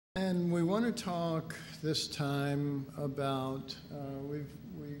And we want to talk this time about, we've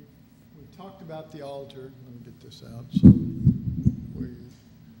talked about the altar. Let me get this out so we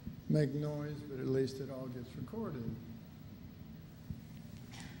make noise, but at least it all gets recorded.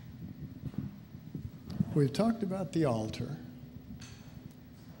 We've talked about the altar.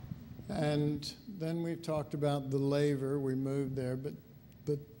 And then we've talked about the laver. We moved there. But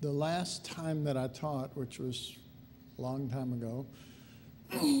the last time that I taught, which was a long time ago,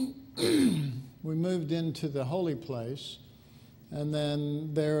 we moved into the holy place, and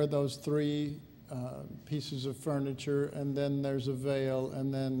then there are those three pieces of furniture, and then there's a veil,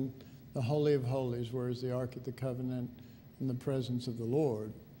 and then the Holy of Holies, where is the Ark of the Covenant in the presence of the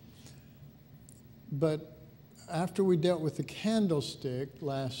Lord. But after we dealt with the candlestick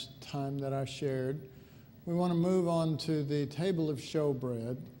last time that I shared, we want to move on to the table of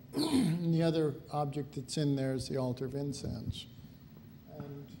showbread. And the other object that's in there is the altar of incense.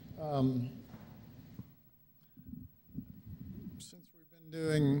 Since we've been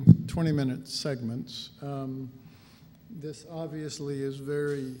doing 20-minute segments, this obviously is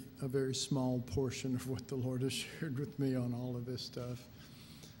a very small portion of what the Lord has shared with me on all of this stuff.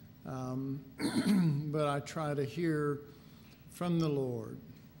 But I try to hear from the Lord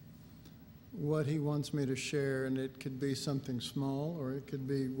what He wants me to share, and it could be something small or it could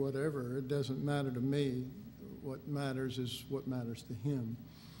be whatever. It doesn't matter to me. What matters is what matters to Him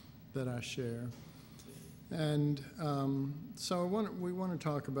that I share. And so we want to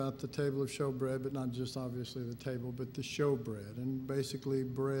talk about the table of showbread, but not just obviously the table, but the showbread. And basically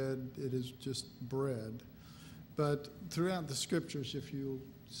bread, it is just bread. But throughout the scriptures, if you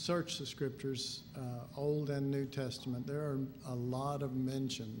search the scriptures, Old and New Testament, there are a lot of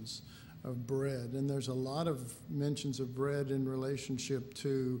mentions of bread. And there's a lot of mentions of bread in relationship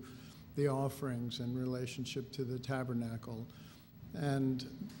to the offerings, in relationship to the tabernacle. And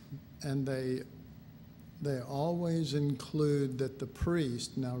they always include that the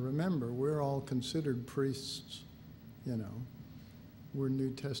priest, now remember, we're all considered priests, you know. We're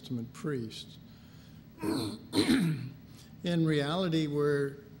New Testament priests. In reality,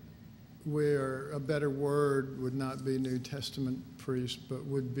 we're a better word would not be New Testament priest, but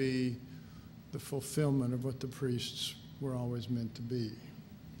would be the fulfillment of what the priests were always meant to be.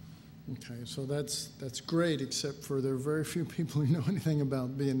 Okay, so that's great, except for there are very few people who know anything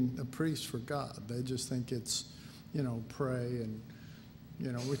about being a priest for God. They just think it's, pray and,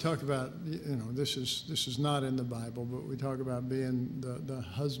 we talk about, this is not in the Bible, but we talk about being the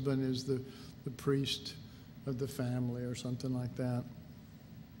husband is the priest of the family or something like that.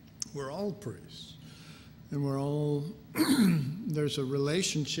 We're all priests, and we're all, there's a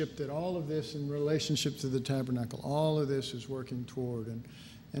relationship that all of this in relationship to the tabernacle, all of this is working toward,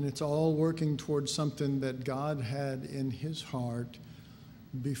 and it's all working towards something that God had in His heart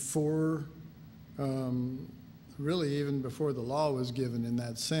before, really even before the law was given in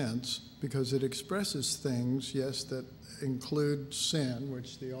that sense, because it expresses things, yes, that include sin,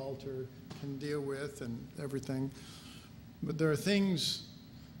 which the altar can deal with and everything. But there are things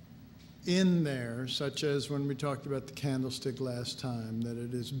in there, such as when we talked about the candlestick last time, that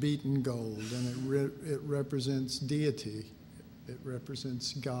it is beaten gold, and it represents deity. It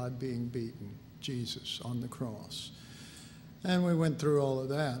represents God being beaten, Jesus on the cross. And we went through all of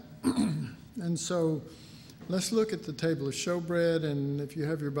that. And so let's look at the table of showbread, and if you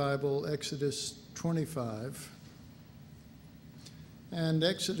have your Bible, Exodus 25. And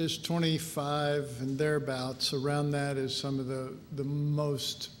Exodus 25 and thereabouts, around that is some of the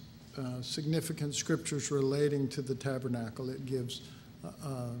most significant scriptures relating to the tabernacle. It gives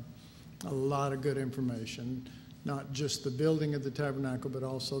a lot of good information. Not just the building of the tabernacle, but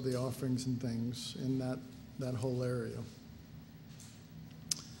also the offerings and things in that whole area.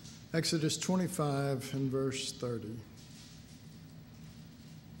 Exodus 25 and verse 30.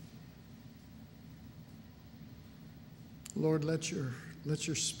 Lord, let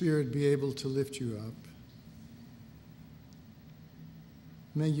your spirit be able to lift you up.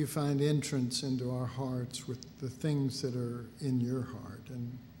 May you find entrance into our hearts with the things that are in your heart,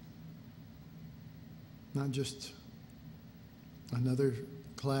 and not just another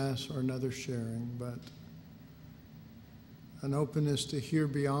class or another sharing, but an openness to hear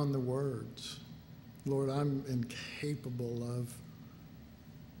beyond the words. Lord, I'm incapable of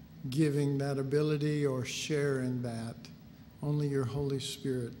giving that ability or sharing that. Only your Holy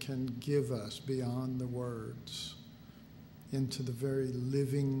Spirit can give us beyond the words into the very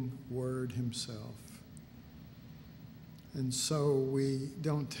living Word Himself. And so we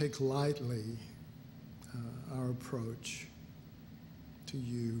don't take lightly our approach to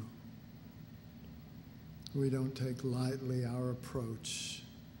you. We don't take lightly our approach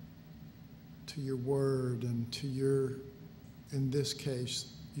to your word and to your, in this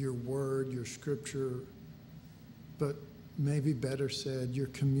case, your word, your scripture, but maybe better said, your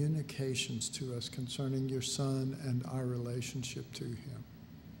communications to us concerning your Son and our relationship to him.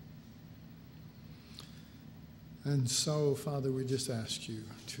 And so, Father, we just ask you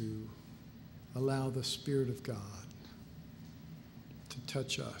to allow the Spirit of God to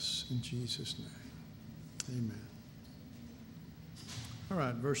touch us in Jesus' name. Amen. All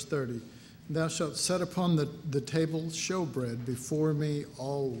right, verse 30. Thou shalt set upon the table showbread before me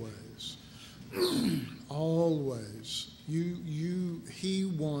always. Always. He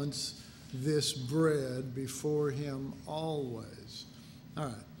wants this bread before him always. All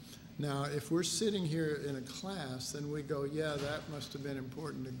right. Now, if we're sitting here in a class, then we go, yeah, that must have been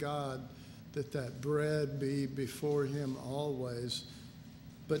important to God that bread be before him always.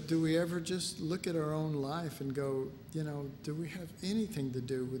 But do we ever just look at our own life and go, you know, do we have anything to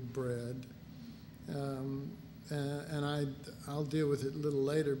do with bread? And I'll deal with it a little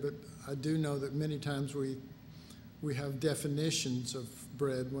later, but I do know that many times we have definitions of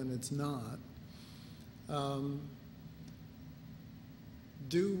bread when it's not.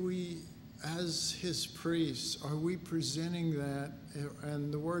 Do we, as his priests, are we presenting that?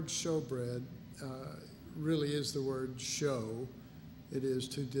 And the word showbread really is the word show. It is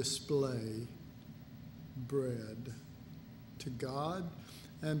to display bread to God,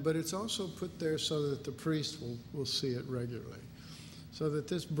 but it's also put there so that the priest will see it regularly. So that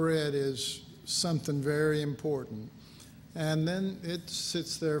this bread is something very important. And then it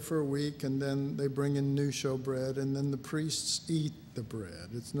sits there for a week, and then they bring in new showbread, and then the priests eat the bread.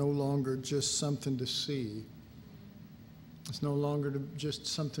 It's no longer just something to see. It's no longer just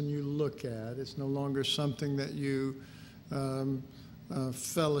something you look at. It's no longer something that you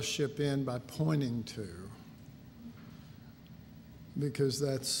fellowship in by pointing to, because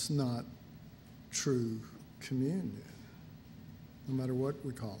that's not true communion. No matter what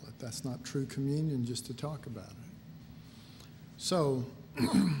we call it, that's not true communion just to talk about it. So,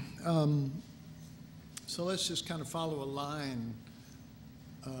 so let's just kind of follow a line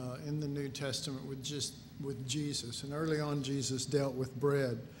in the New Testament with Jesus. And early on, Jesus dealt with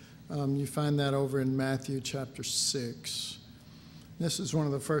bread. You find that over in Matthew chapter 6. This is one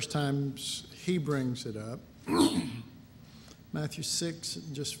of the first times he brings it up. Matthew 6,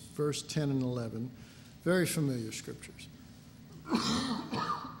 just verse 10 and 11. Very familiar scriptures.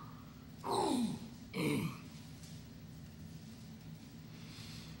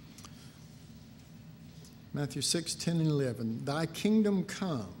 Matthew 6, 10 and 11. Thy kingdom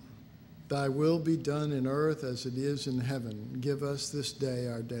come, thy will be done in earth as it is in heaven. Give us this day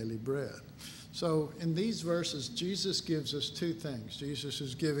our daily bread. So in these verses, Jesus gives us two things. Jesus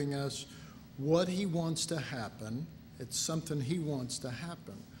is giving us what he wants to happen. It's something he wants to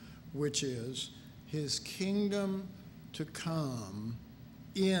happen, which is his kingdom to come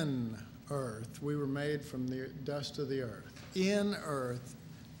in earth. We were made from the dust of the earth. In earth,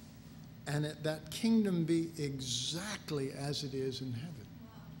 and that kingdom be exactly as it is in heaven.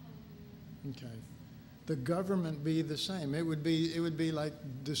 Okay. The government be the same. It would be like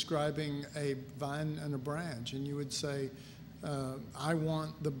describing a vine and a branch, and you would say, I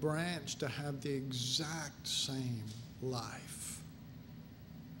want the branch to have the exact same life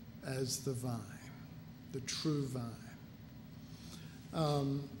as the vine, the true vine.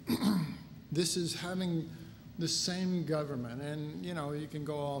 This is having the same government, and you can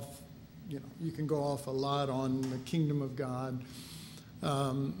go off a lot on the kingdom of God,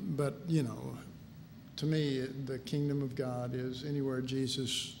 but to me, the kingdom of God is anywhere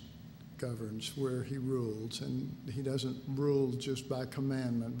Jesus governs, where he rules. And he doesn't rule just by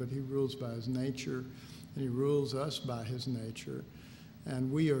commandment, but he rules by his nature, and he rules us by his nature.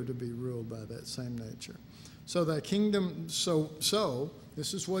 And we are to be ruled by that same nature. So that kingdom, so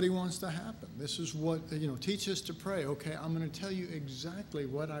this is what he wants to happen. This is what, teach us to pray. Okay, I'm going to tell you exactly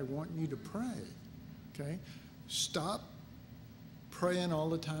what I want you to pray. Okay? Stop praying all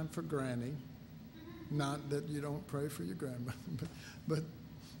the time for Granny. Not that you don't pray for your grandma, but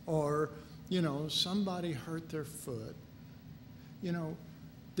or, somebody hurt their foot.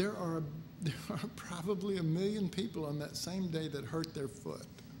 There are probably 1 million people on that same day that hurt their foot.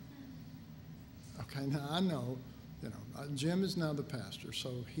 Okay, now I know, Jim is now the pastor,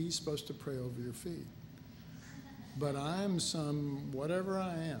 so he's supposed to pray over your feet. But whatever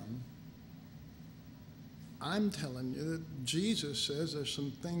I am, I'm telling you that Jesus says there's some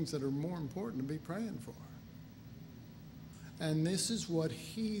things that are more important to be praying for. And this is what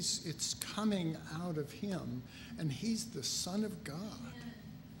it's coming out of him. And he's the Son of God.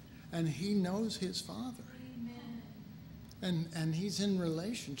 And he knows his Father. And he's in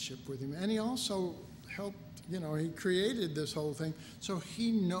relationship with him. And he also helped, he created this whole thing, so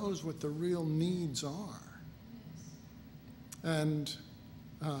he knows what the real needs are. And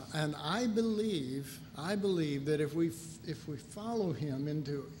I believe that if we follow him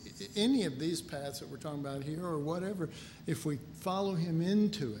into any of these paths that we're talking about here or whatever, if we follow him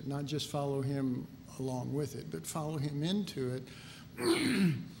into it, not just follow him along with it, but follow him into it,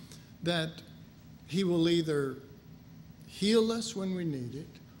 that he will either heal us when we need it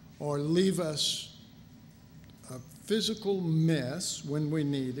or leave us a physical mess when we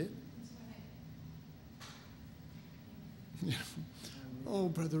need it. Oh,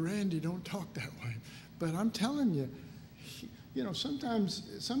 Brother Randy, don't talk that way. But I'm telling you, sometimes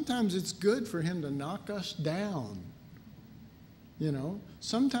it's good for him to knock us down.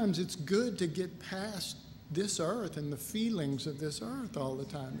 Sometimes it's good to get past this earth and the feelings of this earth all the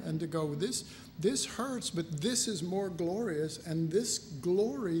time and to go, this hurts, but this is more glorious, and this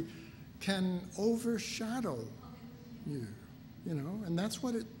glory can overshadow you, and that's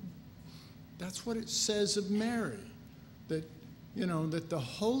what it says of Mary, that that the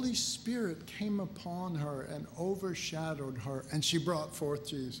Holy Spirit came upon her and overshadowed her, and she brought forth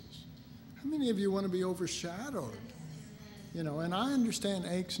Jesus. How many of you want to be overshadowed? And I understand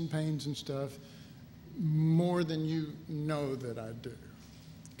aches and pains and stuff more than you know that I do,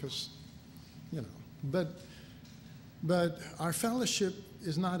 because, but our fellowship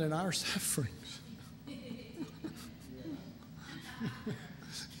is not in our sufferings.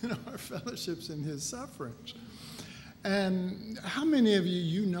 Our fellowship's in his sufferings. And how many of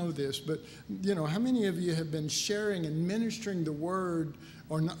you know this, but, how many of you have been sharing and ministering the word,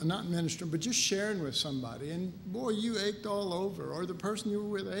 or not ministering, but just sharing with somebody, and boy, you ached all over, or the person you were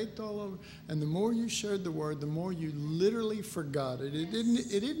with ached all over, and the more you shared the word, the more you literally forgot it. It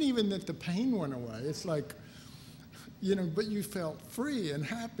didn't even that the pain went away. It's like, but you felt free and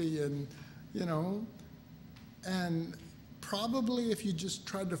happy, and, and probably if you just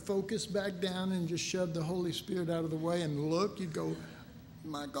tried to focus back down and just shove the Holy Spirit out of the way and look, you'd go,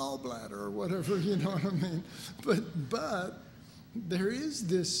 my gallbladder or whatever, you know what I mean? But there is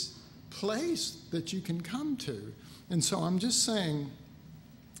this place that you can come to. And so I'm just saying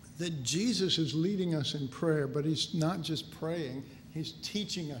that Jesus is leading us in prayer, but he's not just praying, he's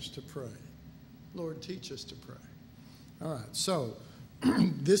teaching us to pray. Lord, teach us to pray. All right, so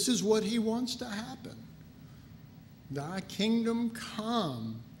this is what he wants to happen. Thy kingdom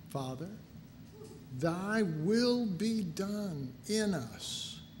come, Father. Thy will be done in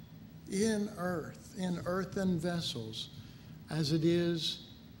us, in earthen vessels, as it is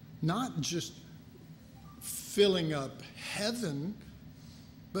not just filling up heaven,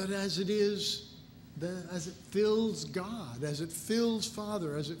 but as it is, as it fills God, as it fills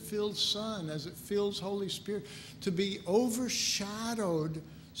Father, as it fills Son, as it fills Holy Spirit, to be overshadowed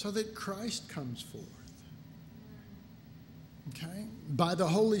so that Christ comes forth. Okay? By the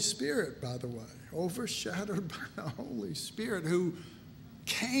Holy Spirit, by the way. Overshadowed by the Holy Spirit, who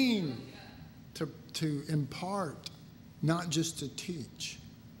came to impart, not just to teach,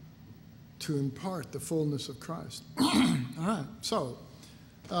 to impart the fullness of Christ. All right, so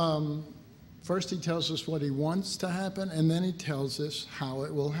first he tells us what he wants to happen, and then he tells us how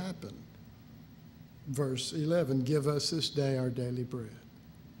it will happen. Verse 11, give us this day our daily bread.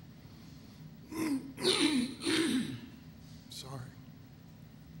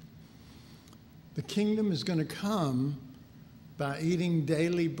 The kingdom is going to come by eating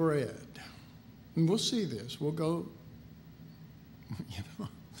daily bread. And we'll see this. We'll go,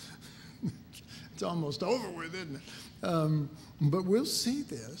 it's almost over with, isn't it? But we'll see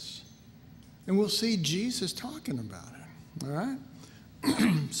this, and we'll see Jesus talking about it, all right?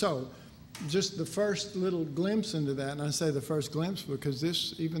 So just the first little glimpse into that, and I say the first glimpse because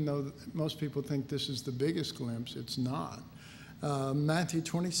this, even though most people think this is the biggest glimpse, it's not. Matthew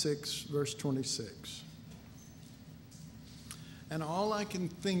 26, verse 26. And all I can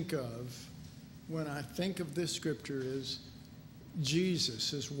think of when I think of this scripture is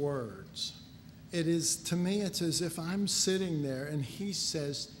Jesus' words. It is, to me, it's as if I'm sitting there and he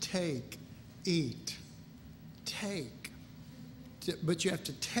says, take, eat, take. But you have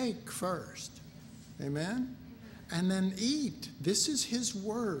to take first. Amen? And then eat. This is his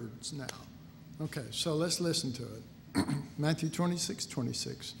words now. Okay, so let's listen to it. Matthew 26,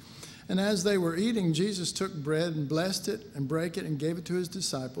 26. And as they were eating, Jesus took bread and blessed it and brake it and gave it to his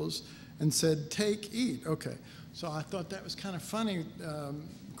disciples and said, take, eat. Okay, so I thought that was kind of funny. Of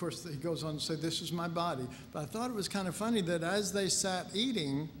course, he goes on to say, this is my body. But I thought it was kind of funny that as they sat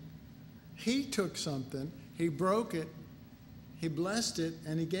eating, he took something, he broke it, he blessed it,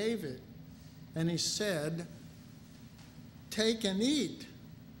 and he gave it. And he said, take and eat.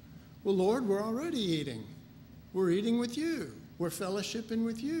 Well, Lord, we're already eating. We're eating with you. We're fellowshipping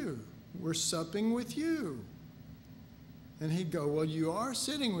with you. We're supping with you. And he'd go, well, you are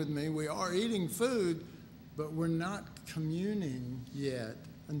sitting with me. We are eating food, but we're not communing yet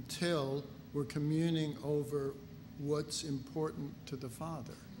until we're communing over what's important to the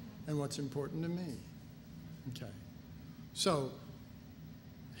Father and what's important to me. Okay. So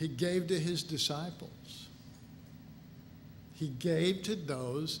he gave to his disciples. He gave to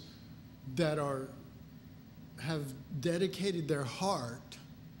those that have dedicated their heart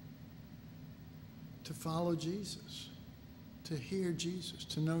to follow Jesus, to hear Jesus,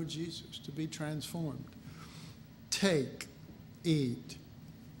 to know Jesus, to be transformed. Take, eat.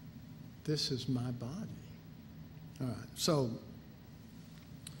 This is my body. All right. So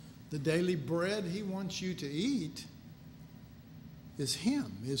the daily bread he wants you to eat is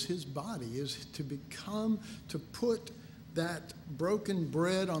him, is his body, is to become, to put that broken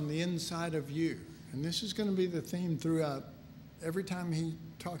bread on the inside of you. And this is going to be the theme throughout. Every time he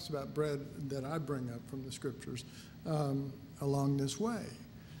talks about bread that I bring up from the scriptures along this way,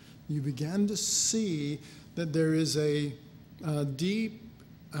 you begin to see that there is a deep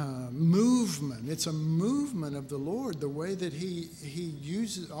movement. It's a movement of the Lord, the way that he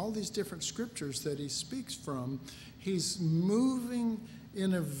uses all these different scriptures that he speaks from. He's moving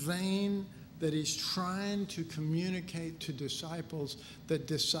in a vein that he's trying to communicate to disciples that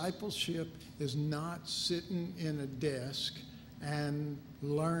discipleship is not sitting in a desk and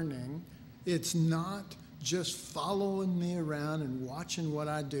learning. It's not just following me around and watching what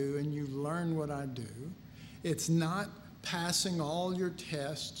I do and you learn what I do. It's not passing all your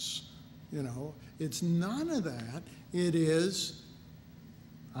tests, you know. It's none of that. It is,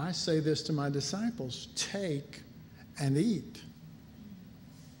 I say this to my disciples, take and eat.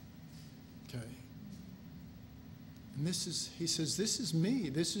 Okay. And this is, he says, this is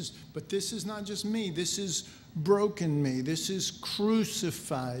me. But this is not just me. This is broken me. This is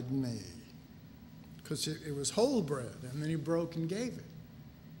crucified me. Because it was whole bread, and then he broke and gave it.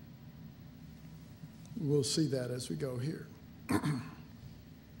 We'll see that as we go here.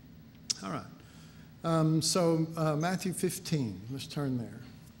 All right. So Matthew 15, let's turn there.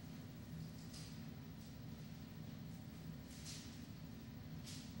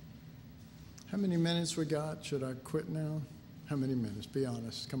 How many minutes we got? Should I quit now? How many minutes? Be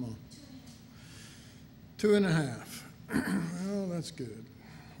honest. Come on. 2.5. Well, that's good.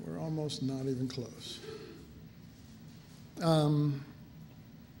 We're almost not even close.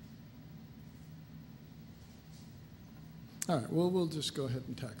 All right, well, we'll just go ahead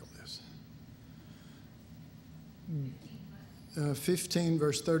and tackle this. 15,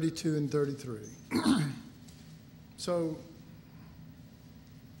 verse 32 and 33. So,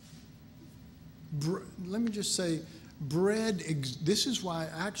 let me just say, this is why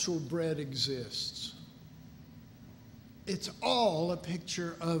actual bread exists. It's all a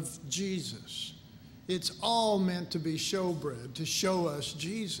picture of Jesus. It's all meant to be showbread, to show us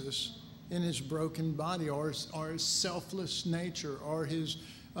Jesus in his broken body, or his selfless nature, or his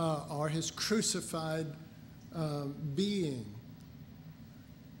crucified being,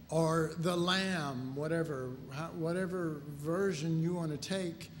 or the Lamb, whatever version you want to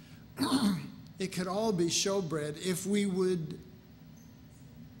take. It could all be showbread if we would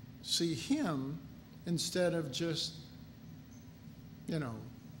see him instead of just,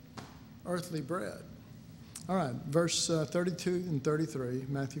 earthly bread. All right, verse 32 and 33,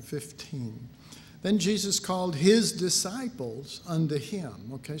 Matthew 15. Then Jesus called his disciples unto him.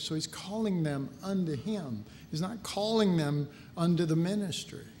 Okay, so he's calling them unto him. He's not calling them unto the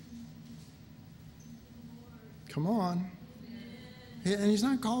ministry. Come on. And he's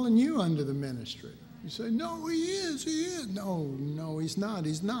not calling you unto the ministry. You say, no, he is. No, he's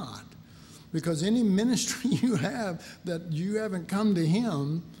not. Because any ministry you have that you haven't come to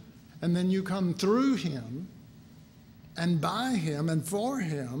him, and then you come through him, and by him, and for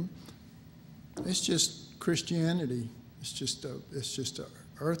him, it's just Christianity. It's just a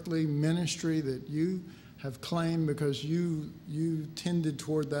earthly ministry that you have claimed because you tended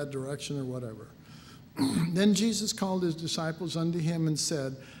toward that direction or whatever. Then Jesus called his disciples unto him and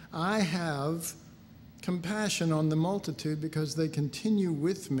said, I have compassion on the multitude because they continue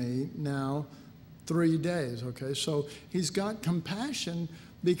with me now 3 days. Okay, so he's got compassion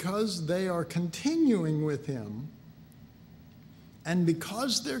because they are continuing with him. And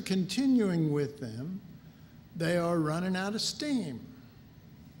because they're continuing with them, they are running out of steam.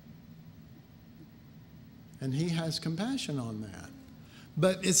 And he has compassion on that.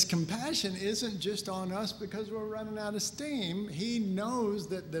 But his compassion isn't just on us because we're running out of steam. He knows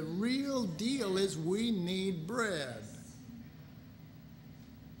that the real deal is we need bread.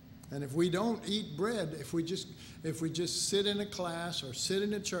 And if we don't eat bread, if we just sit in a class or sit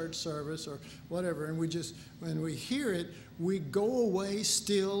in a church service or whatever, and when we hear it, we go away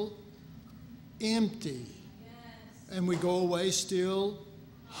still empty. Yes. And we go away still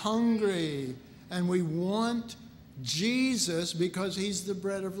hungry. And we want Jesus because he's the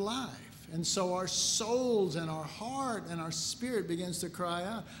bread of life. And so our souls and our heart and our spirit begins to cry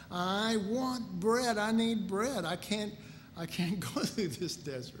out, I want bread. I need bread. I can't go through this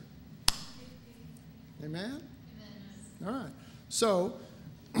desert. Amen? All right. So,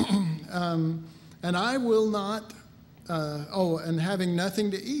 and I will not, and having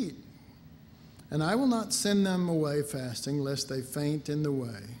nothing to eat. And I will not send them away fasting, lest they faint in the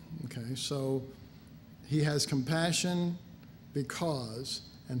way. Okay, so he has compassion because,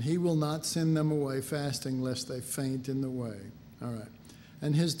 and he will not send them away fasting, lest they faint in the way. All right.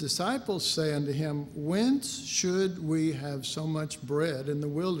 And his disciples say unto him, whence should we have so much bread in the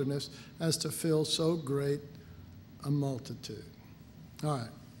wilderness as to fill so great a multitude? All right.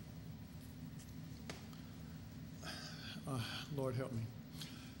 Lord help me.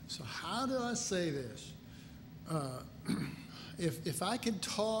 So how do I say this? If I could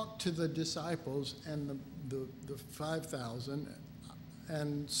talk to the disciples and the 5,000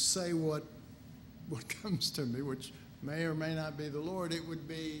 and say what comes to me, which may or may not be the Lord, it would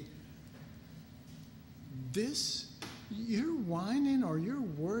be this, you're whining or you're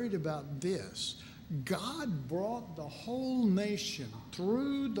worried about this. God brought the whole nation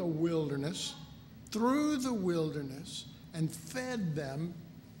through the wilderness, and fed them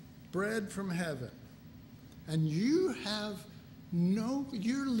bread from heaven. And you're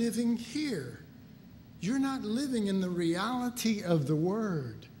living here. You're not living in the reality of the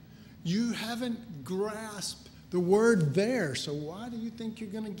word. You haven't grasped the word there, so why do you think you're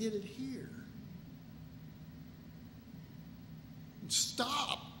going to get it here?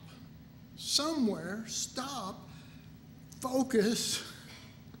 Stop. Somewhere, stop, focus,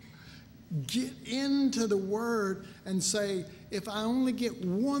 get into the word and say, if I only get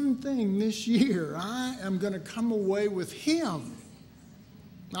one thing this year, I am going to come away with him.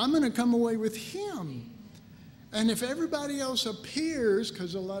 I'm going to come away with him. And if everybody else appears,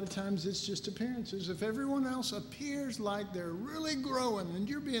 because a lot of times it's just appearances, if everyone else appears like they're really growing and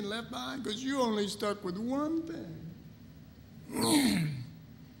you're being left behind because you only stuck with one thing,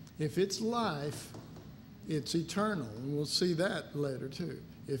 if it's life, it's eternal. And we'll see that later too.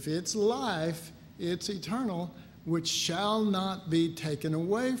 If it's life, it's eternal, which shall not be taken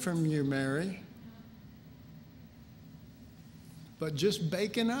away from you, Mary. But just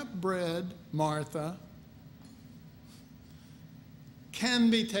baking up bread, Martha, can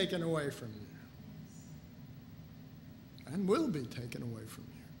be taken away from you. And will be taken away from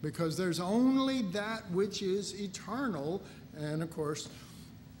you. Because there's only that which is eternal. And of course,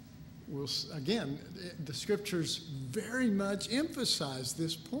 again, the scriptures very much emphasize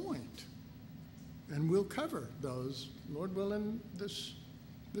this point. And we'll cover those, Lord willing, this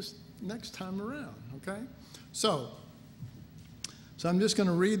next time around, okay? So I'm just going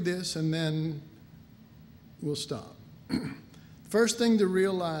to read this and then we'll stop. First thing to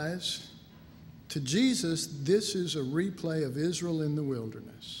realize, to Jesus, this is a replay of Israel in the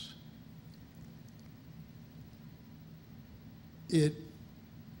wilderness. It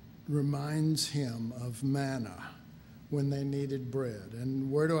reminds him of manna when they needed bread. And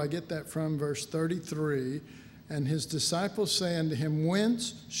where do I get that from? Verse 33, and his disciples say unto him,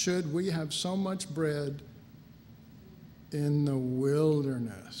 whence should we have so much bread in the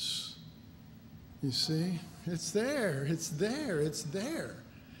wilderness? You see? It's there, it's there, it's there.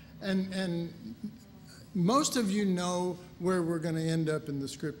 And most of you know where we're going to end up in the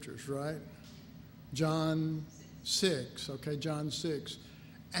scriptures, right? John 6, okay, John 6.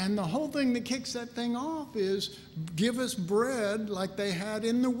 And the whole thing that kicks that thing off is, give us bread like they had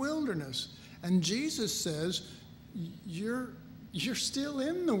in the wilderness. And Jesus says, you're still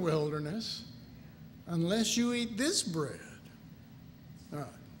in the wilderness unless you eat this bread. All right,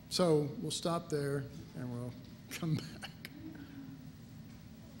 so we'll stop there and we'll come back.